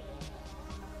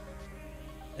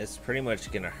 It's pretty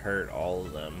much gonna hurt all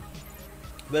of them.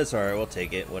 But it's alright, we'll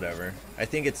take it, whatever. I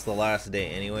think it's the last day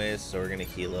anyways, so we're gonna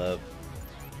heal up.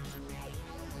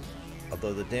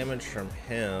 Although the damage from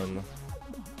him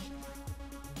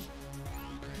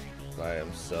by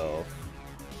himself,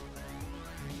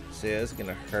 so yeah, it's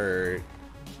gonna hurt.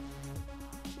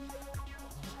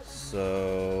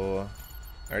 So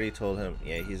I already told him,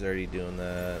 yeah, he's already doing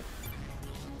that.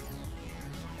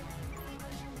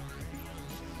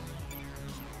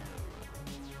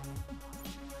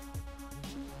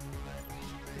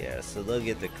 Yeah, so they'll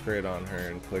get the crit on her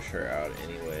and push her out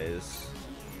anyways.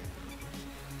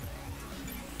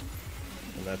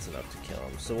 And that's enough to kill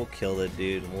him. So we'll kill the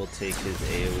dude and we'll take his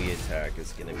AoE attack.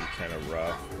 It's gonna be kind of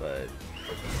rough, but...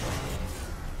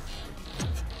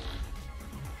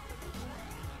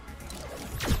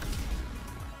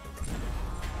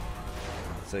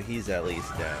 so he's at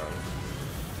least down.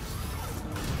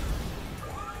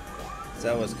 So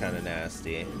that was kind of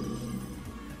nasty.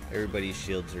 Everybody's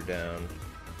shields are down.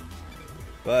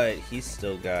 But he's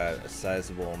still got a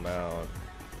sizable amount.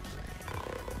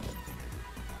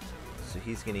 So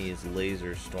he's gonna use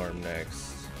Laser Storm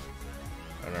next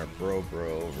on our bro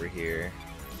over here.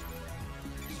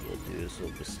 So we'll do is we'll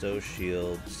bestow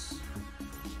shields.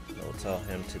 And we'll tell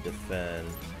him to defend.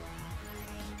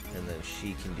 And then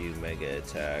she can do mega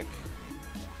attack.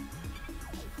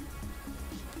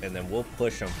 And then we'll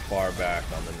push him far back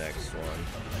on the next one.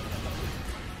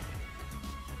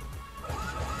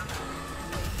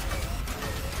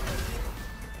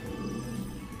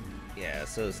 Yeah,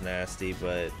 so it's nasty,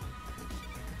 but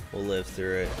we'll live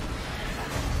through it.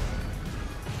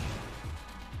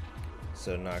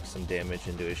 So knock some damage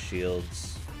into his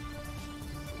shields.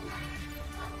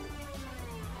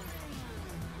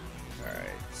 Alright,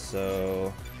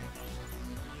 so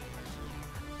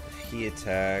if he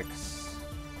attacks,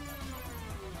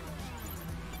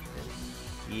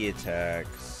 and he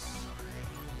attacks,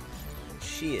 and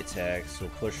she attacks,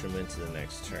 we'll push him into the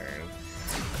next turn.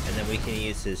 And then we can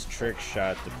use his trick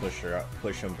shot to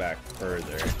push him back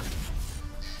further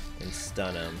and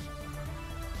stun him.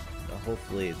 Now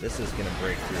hopefully this is gonna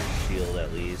break through his shield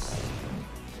at least.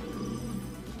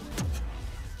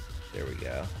 There we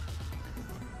go.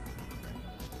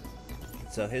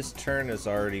 So his turn is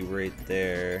already right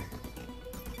there.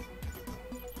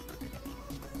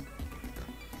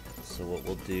 So what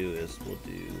we'll do is we'll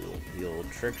do the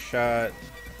old trick shot.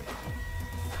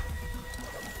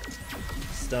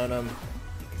 Stun him.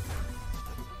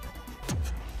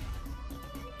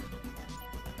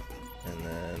 And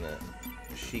then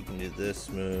she can do this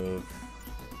move.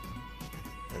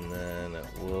 And then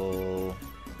we'll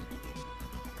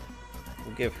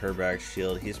give her back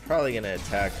shield. He's probably gonna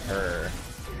attack her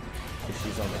if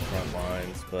she's on the front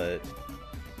lines, but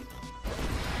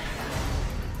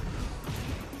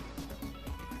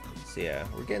so yeah,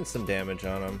 we're getting some damage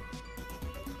on him.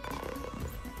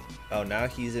 Oh, now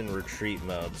he's in retreat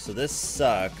mode. So this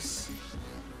sucks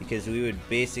because we would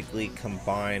basically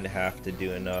combined have to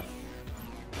do enough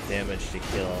damage to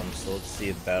kill him. So let's see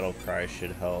if Battle Cry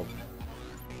should help.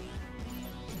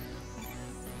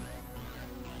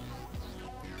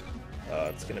 Oh,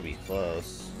 it's gonna be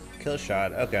close. Kill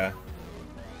shot, okay.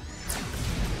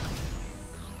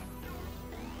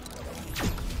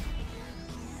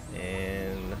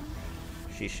 And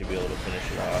she should be able to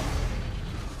finish it off.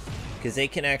 Because they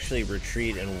can actually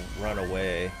retreat and run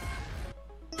away.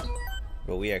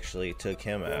 But we actually took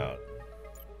him out.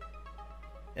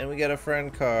 And we got a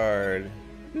friend card.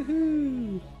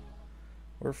 Woohoo!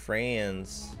 We're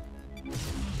friends.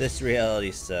 This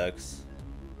reality sucks.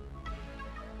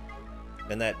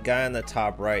 And that guy on the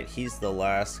top right, he's the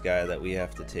last guy that we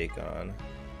have to take on.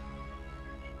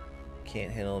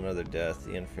 Can't handle another death,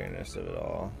 the unfairness of it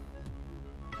all.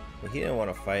 Well, he didn't want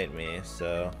to fight me,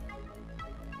 so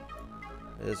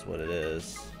it is what it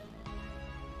is.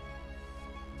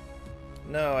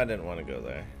 No, I didn't want to go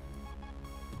there.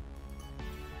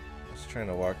 I was trying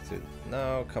to walk through.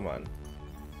 No, come on.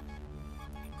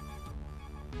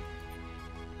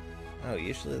 Oh,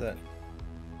 usually that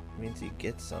means you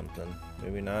get something.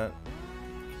 Maybe not.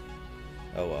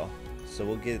 Oh well. So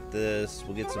we'll get this.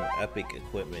 We'll get some epic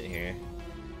equipment here.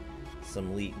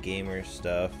 Some elite gamer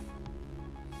stuff.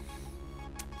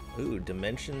 Ooh,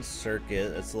 Dimension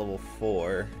Circuit. That's level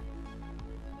 4.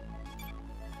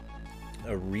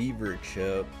 A Reaver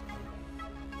chip.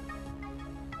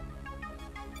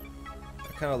 I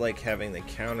kind of like having the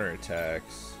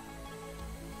counterattacks.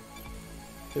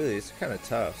 Ooh, these are kind of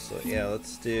tough. So yeah, we'll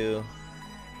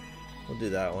do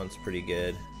that one. It's pretty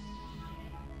good.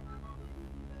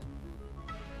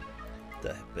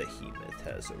 The behemoth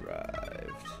has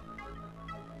arrived.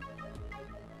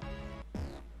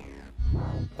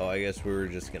 Oh, I guess we were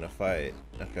just gonna fight.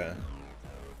 Okay.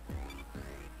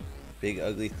 Big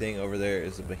ugly thing over there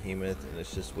is a behemoth, and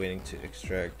it's just waiting to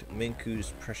extract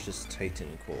Minku's precious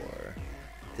Titan core.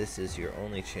 This is your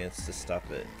only chance to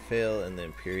stop it. Fail, and the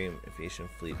Imperium invasion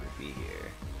fleet will be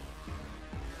here.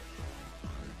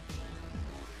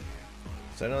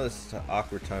 So I know this is an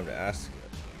awkward time to ask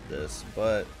this,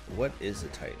 but what is a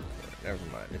Titan core? Never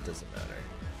mind, it doesn't matter.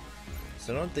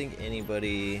 So I don't think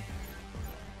anybody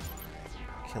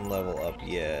can level up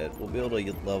yet. We'll be able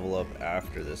to level up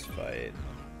after this fight.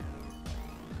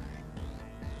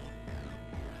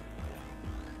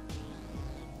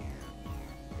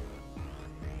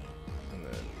 And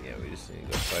then, yeah, we just need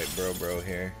to go fight bro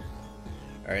here.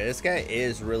 Alright, this guy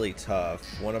is really tough.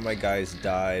 One of my guys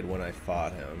died when I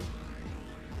fought him.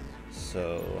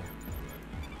 So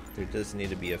there does need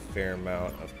to be a fair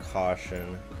amount of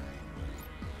caution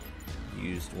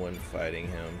used when fighting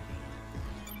him.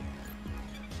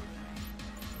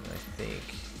 And I think,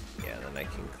 yeah, then I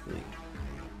can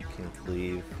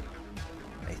cleave.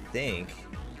 I think,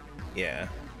 yeah.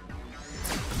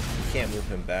 You can't move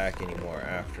him back anymore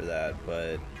after that,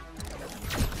 but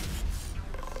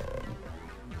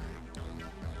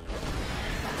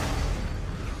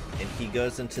and he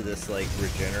goes into this like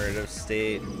regenerative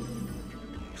state.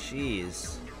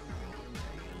 Jeez.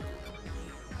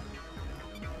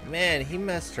 Man, he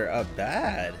messed her up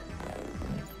bad.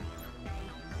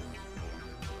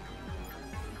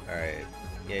 Alright.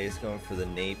 Yeah, he's going for the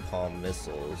napalm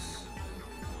missiles.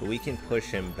 But we can push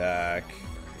him back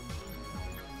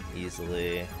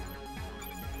easily.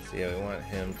 So yeah, we want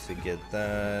him to get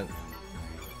that.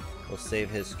 We'll save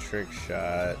his trick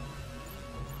shot.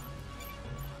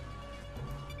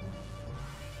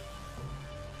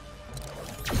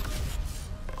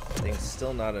 I think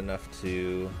still not enough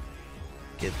to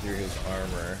get through his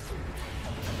armor.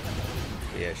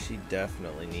 But yeah, she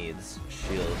definitely needs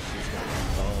shield. She's gonna be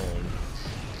boned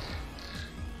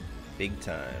big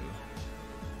time.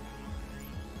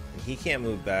 And he can't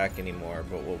move back anymore,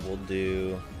 but what we'll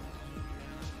do,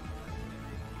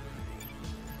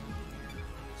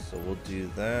 so we'll do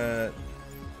that.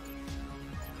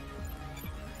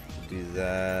 We'll do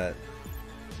that.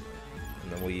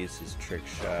 And then we'll use his trick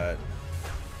shot.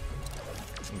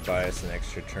 Buy us an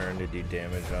extra turn to do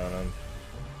damage on him.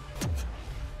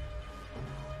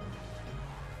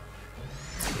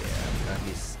 Yeah, now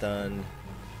he's stunned.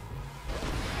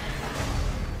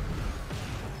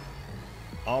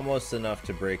 Almost enough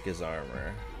to break his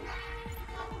armor.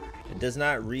 It does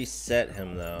not reset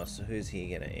him though, so who's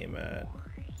he gonna aim at?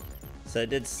 So I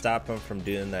did stop him from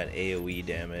doing that AoE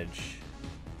damage.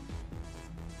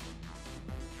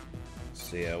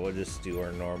 So yeah, we'll just do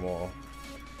our normal.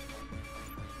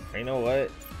 You know what?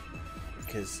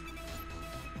 Because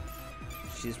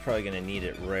she's probably gonna need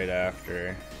it right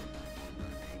after.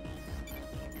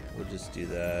 We'll just do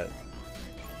that.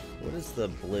 What does the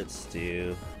blitz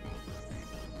do?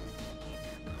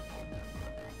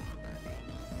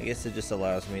 I guess it just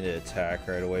allows me to attack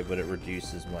right away, but it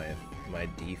reduces my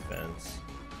defense.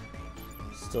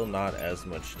 Still not as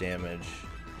much damage.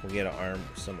 We'll get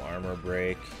some armor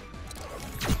break.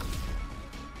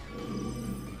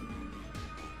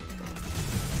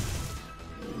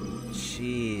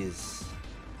 Jeez.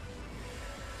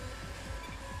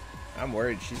 I'm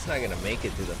worried she's not gonna make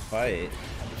it through the fight.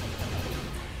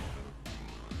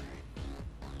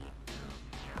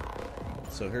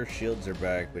 So her shields are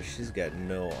back, but she's got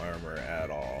no armor at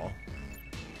all.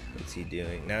 What's he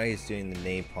doing? Now he's doing the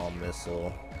napalm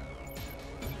missile.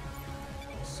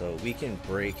 So we can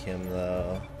break him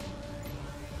though.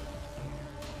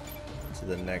 To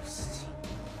the next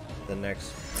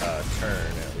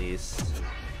turn at least.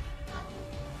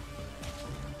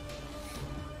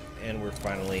 And we're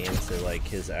finally into like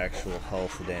his actual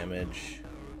health damage.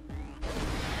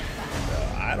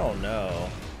 So, I don't know.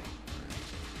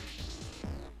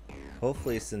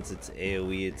 Hopefully since it's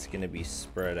AoE it's gonna be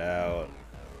spread out.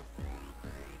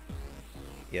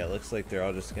 Yeah, it looks like they're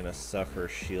all just gonna suffer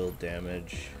shield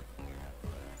damage.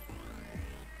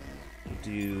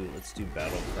 Let's do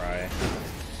battle cry.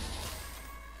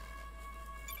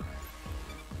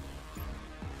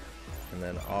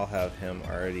 And then I'll have him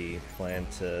already plan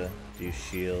to do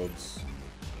shields.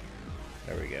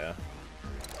 There we go.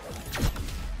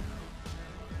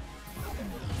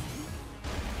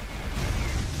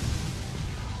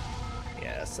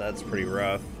 Yeah, so that's pretty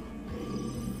rough.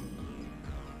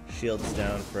 Shields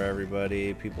down for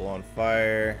everybody. People on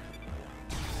fire.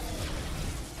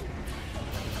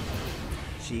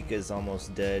 Chica's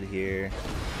almost dead here.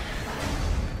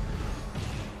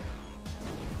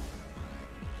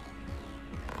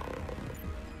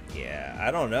 Yeah,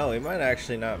 I don't know. We might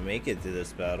actually not make it through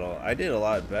this battle. I did a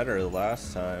lot better the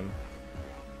last time.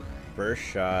 Burst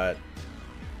shot.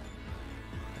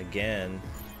 Again.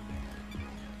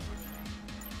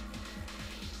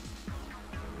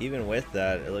 Even with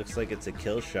that, it looks like it's a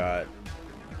kill shot.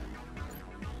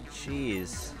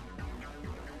 Jeez.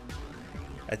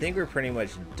 I think we're pretty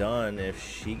much done if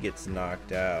she gets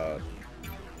knocked out.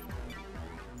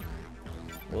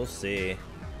 We'll see.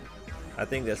 I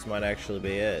think this might actually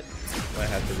be it. Might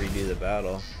have to redo the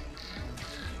battle.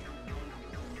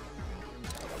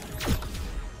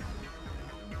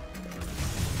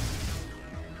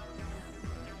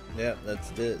 Yep,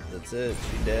 that's it. That's it.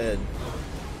 She dead.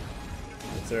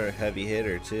 That's our heavy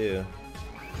hitter too.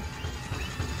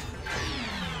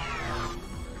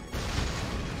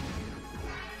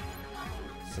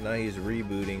 So now he's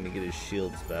rebooting to get his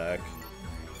shields back.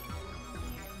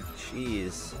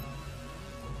 Jeez.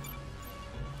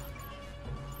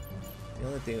 The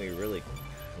only thing we really...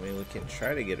 I mean, we can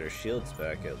try to get our shields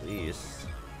back at least.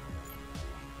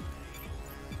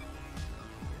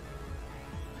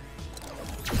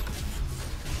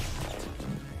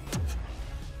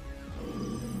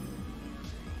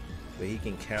 But he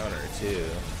can counter too.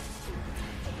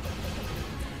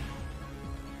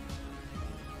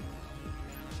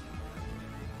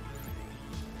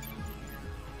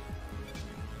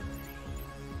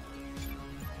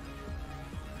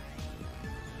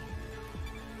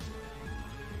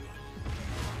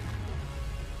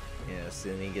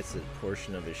 And he gets a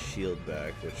portion of his shield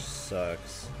back, which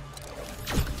sucks.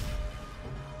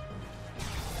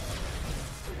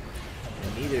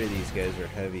 And neither of these guys are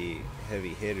heavy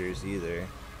hitters either.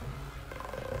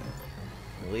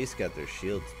 At least got their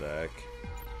shields back.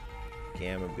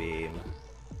 Gamma beam.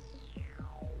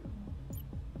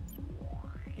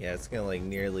 Yeah, it's gonna like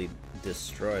nearly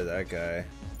destroy that guy.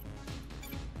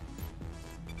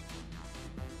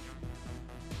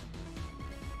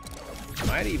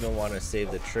 Might even want to save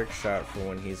the trick shot for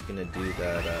when he's gonna do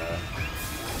that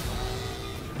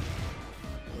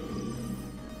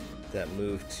that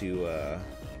move to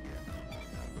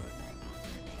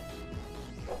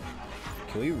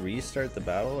can we restart the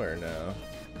battle or no?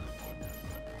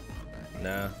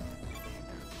 No.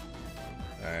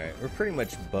 Alright, we're pretty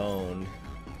much boned.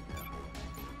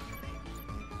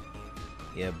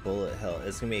 Yeah, bullet hell.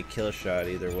 It's gonna be a kill shot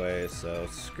either way, so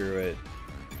screw it.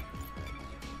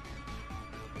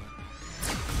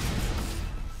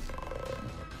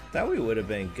 That we would have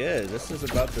been good. This is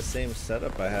about the same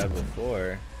setup I had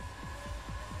before.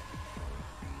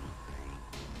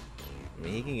 I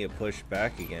mean, he can get pushed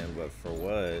back again, but for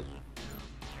what?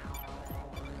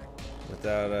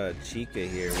 Without Chica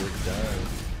here, we're done.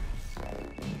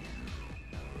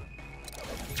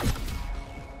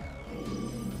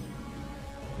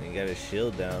 He got his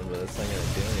shield down, but that's not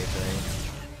gonna do anything.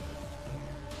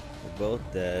 We're both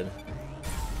dead.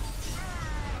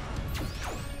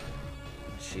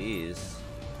 Jeez.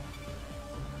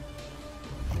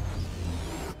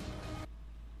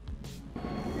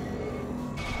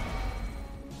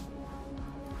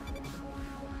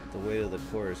 The weight of the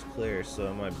core is clear, so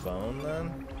am I boned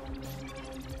then?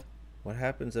 What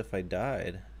happens if I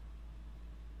died?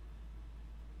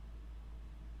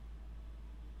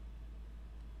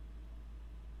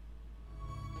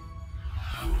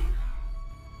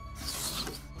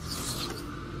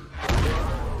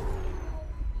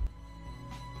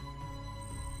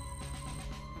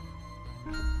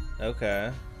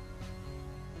 Okay.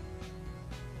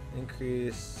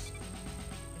 Increase.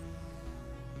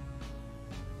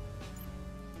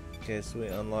 Okay, so we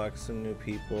unlock some new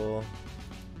people.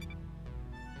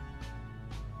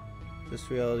 This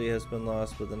reality has been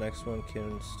lost, but the next one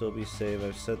can still be saved.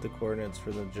 I've set the coordinates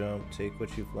for the jump. Take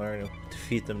what you've learned and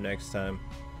defeat them next time.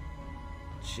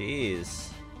 Jeez.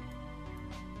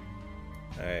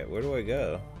 Alright, where do I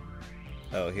go?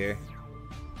 Oh, here.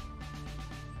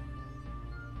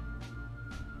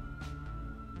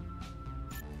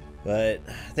 But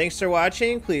thanks for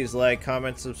watching. Please like,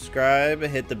 comment, subscribe,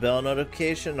 hit the bell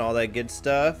notification, all that good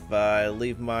stuff.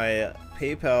 Leave my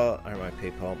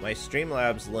my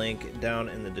Streamlabs link down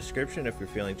in the description. If you're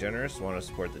feeling generous, want to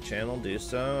support the channel, do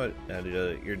so at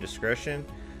your discretion.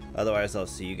 Otherwise, I'll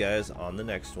see you guys on the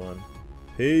next one.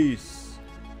 Peace.